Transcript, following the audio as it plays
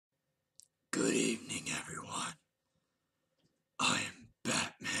Good evening, everyone. I am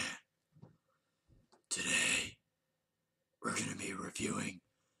Batman. Today, we're going to be reviewing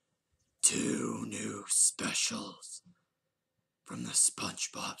 2 new specials from the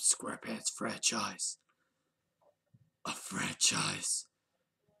Spongebob Squarepants franchise. A franchise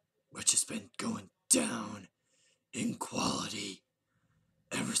which has been going down in quality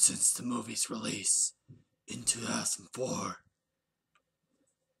ever since the movie's release in 2004.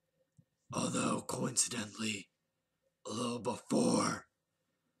 Although, coincidentally, a little before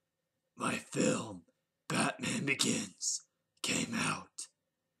my film, Batman Begins, came out.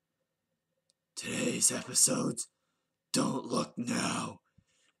 Today's episodes Don't Look Now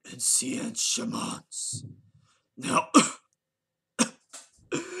and Séance Shméance. Now,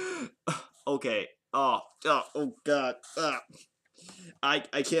 okay. Oh God. I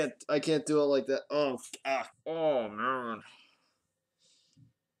can't do it like that. Oh man.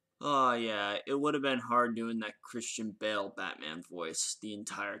 Oh yeah, it would have been hard doing that Christian Bale Batman voice the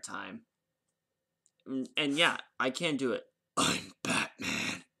entire time. And yeah, I can't do it. I'm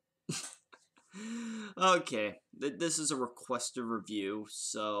Batman. Okay, this is a requested review,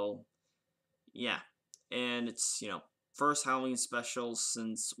 so yeah. And it's, first Halloween special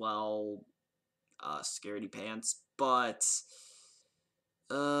since, well, Scaredy Pants, but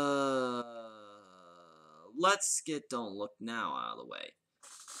let's get Don't Look Now out of the way.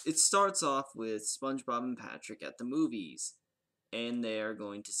 It starts off with SpongeBob and Patrick at the movies, and they are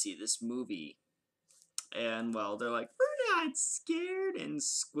going to see this movie. And, well, they're like, we're not scared, and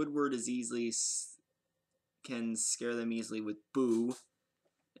Squidward can scare them easily with Boo.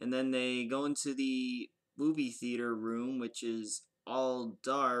 And then they go into the movie theater room, which is all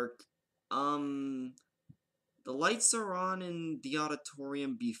dark. The lights are on in the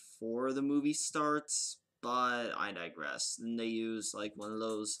auditorium before the movie starts, but I digress. And they use, like, one of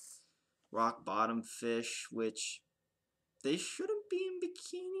those rock bottom fish, which they shouldn't be in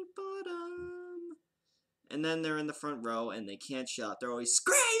Bikini Bottom. And then they're in the front row, and they can't shout. They're always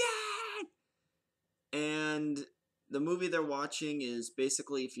screaming! And the movie they're watching is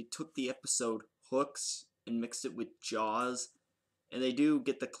basically if you took the episode Hooks and mixed it with Jaws. And they do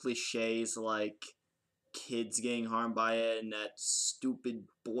get the cliches like kids getting harmed by it and that stupid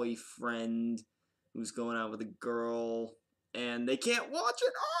boyfriend who's going out with a girl. And they can't watch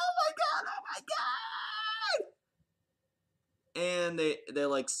it. Oh my god! And they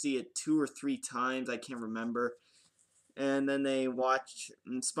like see it 2 or 3 times. I can't remember. And then they watch,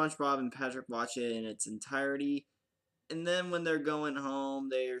 SpongeBob and Patrick watch it in its entirety. And then when they're going home,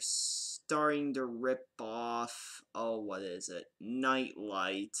 they're starting to rip off, what is it?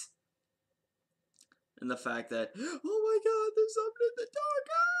 Nightlight. And the fact that, oh my god, there's something in the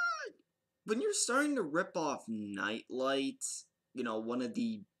dark! When you're starting to rip off Nightlight, one of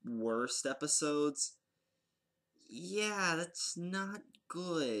the worst episodes, yeah, that's not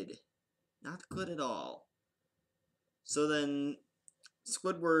good. Not good at all. So then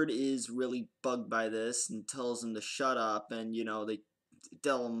Squidward is really bugged by this and tells him to shut up, and they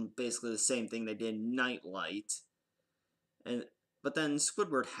tell him basically the same thing they did in Nightlight. But then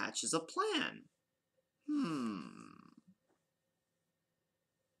Squidward hatches a plan.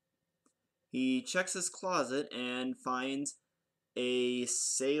 He checks his closet and finds a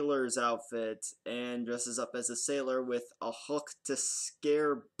sailor's outfit and dresses up as a sailor with a hook to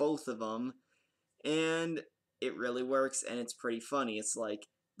scare both of them. And it really works, and it's pretty funny. It's like,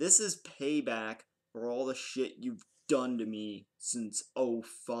 this is payback for all the shit you've done to me since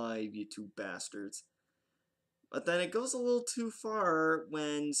 '05, you 2 bastards. But then it goes a little too far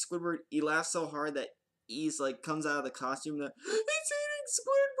when Squidward, he laughs so hard that he's like, comes out of the costume that, it's eating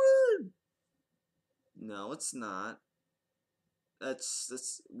Squidward! No, it's not.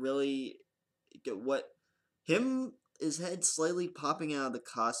 That's really, his head slightly popping out of the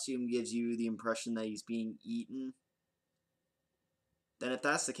costume gives you the impression that he's being eaten. Then if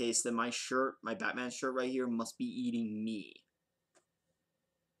that's the case, then my Batman shirt right here, must be eating me.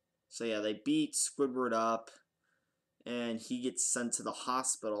 So yeah, they beat Squidward up, and he gets sent to the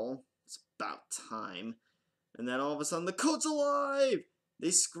hospital. It's about time. And then all of a sudden, the coat's alive! They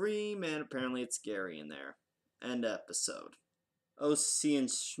scream, and apparently it's Gary in there. End episode. Oh,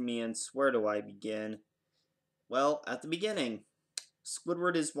 Séance, Shméance, where do I begin? Well, at the beginning,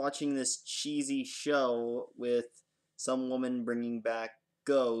 Squidward is watching this cheesy show with some woman bringing back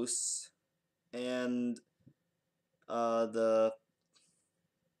ghosts, and another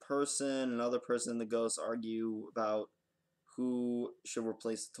person and the ghosts argue about who should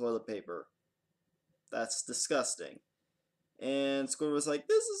replace the toilet paper. That's disgusting. And Squidward was like,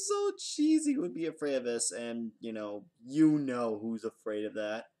 this is so cheesy, would be afraid of this, and, you know who's afraid of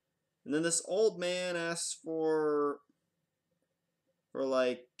that. And then this old man asks for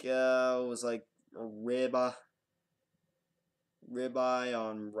like it was like a ribeye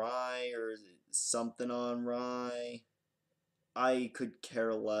on rye or something on rye. I could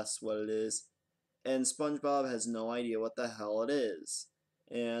care less what it is. And SpongeBob has no idea what the hell it is.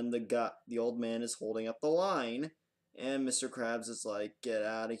 And the old man is holding up the line, and Mr. Krabs is like, "Get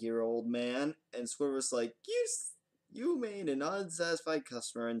out of here, old man!" And Squidward's like, "You made an unsatisfied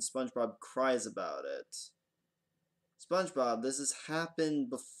customer," and SpongeBob cries about it. SpongeBob, this has happened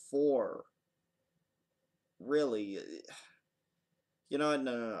before. Really, you know what?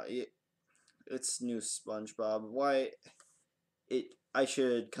 No. It's new SpongeBob. Why? I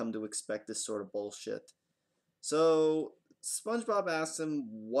should come to expect this sort of bullshit. So SpongeBob asks him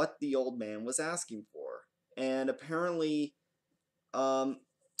what the old man was asking for, and apparently, um,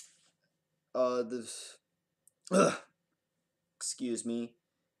 the ugh, excuse me,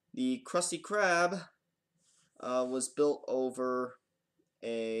 the Krusty Krab, was built over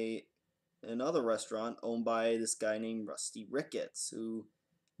a another restaurant owned by this guy named Rusty Ricketts, who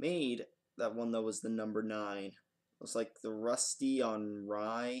made that one that was the number 9. It was like the Rusty on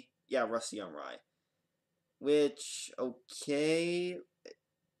Rye. Yeah, Rusty on Rye. Which, okay,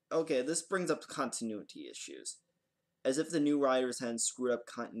 this brings up continuity issues, as if the new writers hadn't screwed up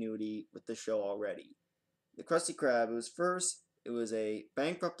continuity with the show already. The Krusty Krab, it was a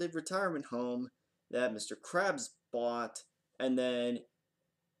bankrupted retirement home that Mr. Krabs bought, and then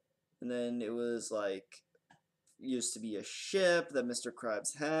it was like used to be a ship that Mr.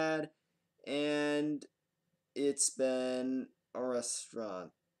 Krabs had, and it's been a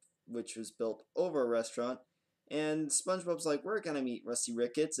restaurant, which was built over a restaurant. And SpongeBob's like, "We're gonna meet Rusty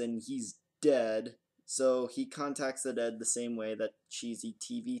Ricketts," and he's dead. So he contacts the dead the same way that cheesy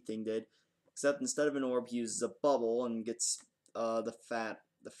TV thing did, except instead of an orb, he uses a bubble and gets the fat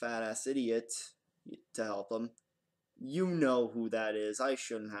ass idiot to help him. You know who that is. I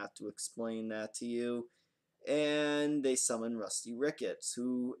shouldn't have to explain that to you. And they summon Rusty Ricketts,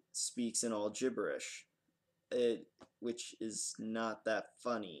 who speaks in all gibberish, which is not that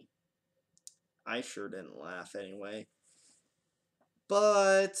funny. I sure didn't laugh anyway.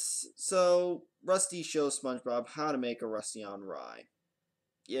 But, so, Rusty shows SpongeBob how to make a Rusty on Rye.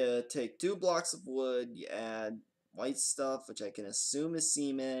 You take 2 blocks of wood, you add white stuff, which I can assume is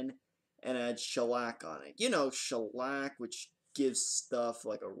semen, and add shellac on it. You know, shellac, which gives stuff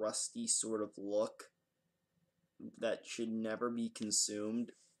like a rusty sort of look that should never be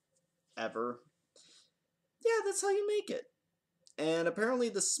consumed, ever. Yeah, that's how you make it. And apparently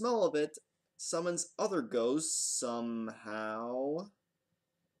the smell of it summons other ghosts somehow.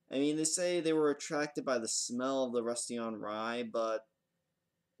 I mean, they say they were attracted by the smell of the Rusty on Rye, but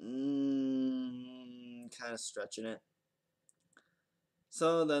kind of stretching it.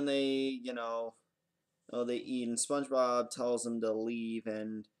 So then they, they eat, and SpongeBob tells them to leave,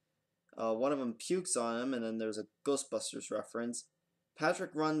 and one of them pukes on him, and then there's a Ghostbusters reference.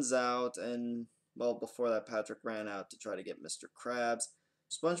 Patrick runs out, and, well, before that, Patrick ran out to try to get Mr. Krabs.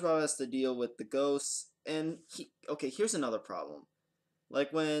 SpongeBob has to deal with the ghosts, and here's another problem.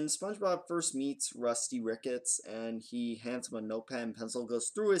 Like when SpongeBob first meets Rusty Ricketts and he hands him a notepad and pencil,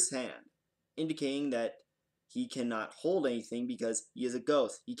 goes through his hand, indicating that he cannot hold anything because he is a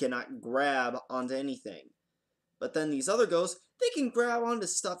ghost. He cannot grab onto anything. But then these other ghosts, they can grab onto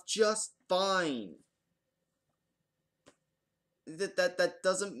stuff just fine. That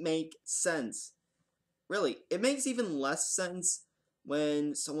doesn't make sense. Really, it makes even less sense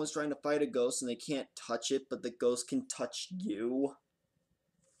when someone's trying to fight a ghost and they can't touch it, but the ghost can touch you.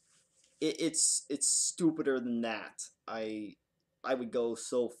 It's stupider than that. I would go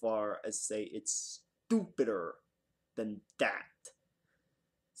so far as to say it's stupider than that.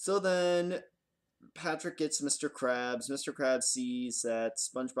 So then Patrick gets Mr. Krabs. Mr. Krabs sees that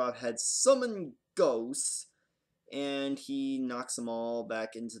SpongeBob had summoned ghosts, and he knocks them all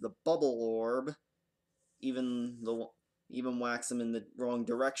back into the bubble orb. Even whacks them in the wrong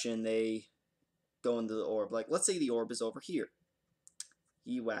direction, they go into the orb. Like, let's say the orb is over here.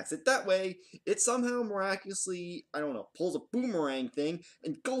 He whacks it that way. It somehow miraculously, I don't know, pulls a boomerang thing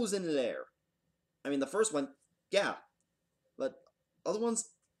and goes into there. I mean, the first one, yeah. But other ones,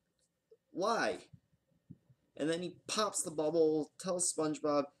 why? And then he pops the bubble, tells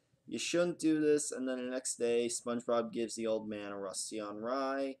SpongeBob, "You shouldn't do this," and then the next day, SpongeBob gives the old man a Rusty on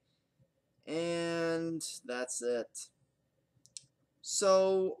Rye. And that's it.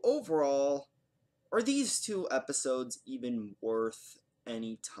 So, overall, are these 2 episodes even worth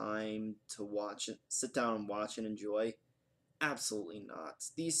any time to watch it, sit down and watch and enjoy? Absolutely not.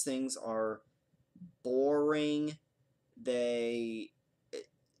 These things are boring. They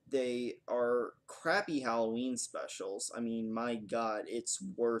they are crappy Halloween specials. I mean, my God, it's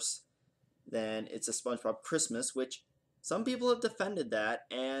worse than It's a SpongeBob Christmas, which some people have defended that,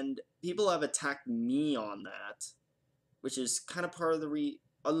 and people have attacked me on that, which is kind of part of the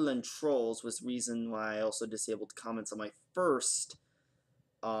other than trolls, was the reason why I also disabled comments on my first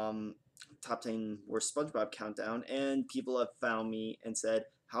top 10 worst SpongeBob countdown, and people have found me and said,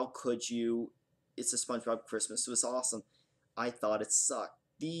 how could you? It's a SpongeBob Christmas. It was awesome. I thought it sucked.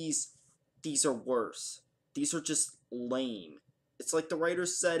 These are worse. These are just lame. It's like the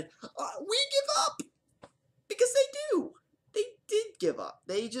writers said, we give up! Because they do. They did give up.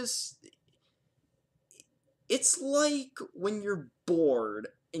 They just... It's like when you're bored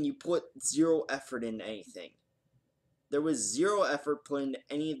and you put zero effort into anything. There was zero effort put into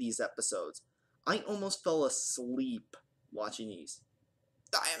any of these episodes. I almost fell asleep watching these.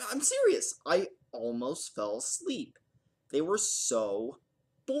 I'm serious. I almost fell asleep. They were so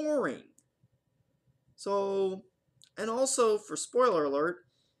boring. So, and also for spoiler alert,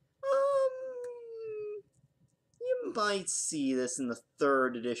 you might see this in the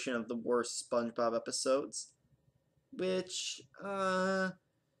third edition of the worst SpongeBob episodes, which, yeah,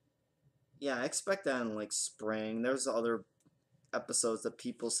 I expect that in like spring. There's other episodes that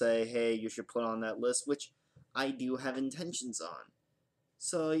people say, hey, you should put on that list, which I do have intentions on.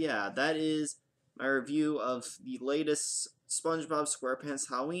 So yeah, that is my review of the latest SpongeBob Squarepants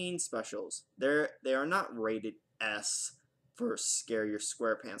Halloween specials. They are not rated S for scare your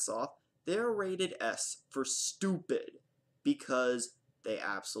SquarePants off. They're rated S for stupid because they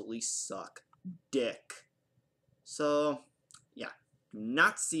absolutely suck dick. So yeah, do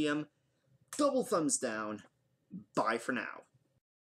not see them. Double thumbs down. Bye for now.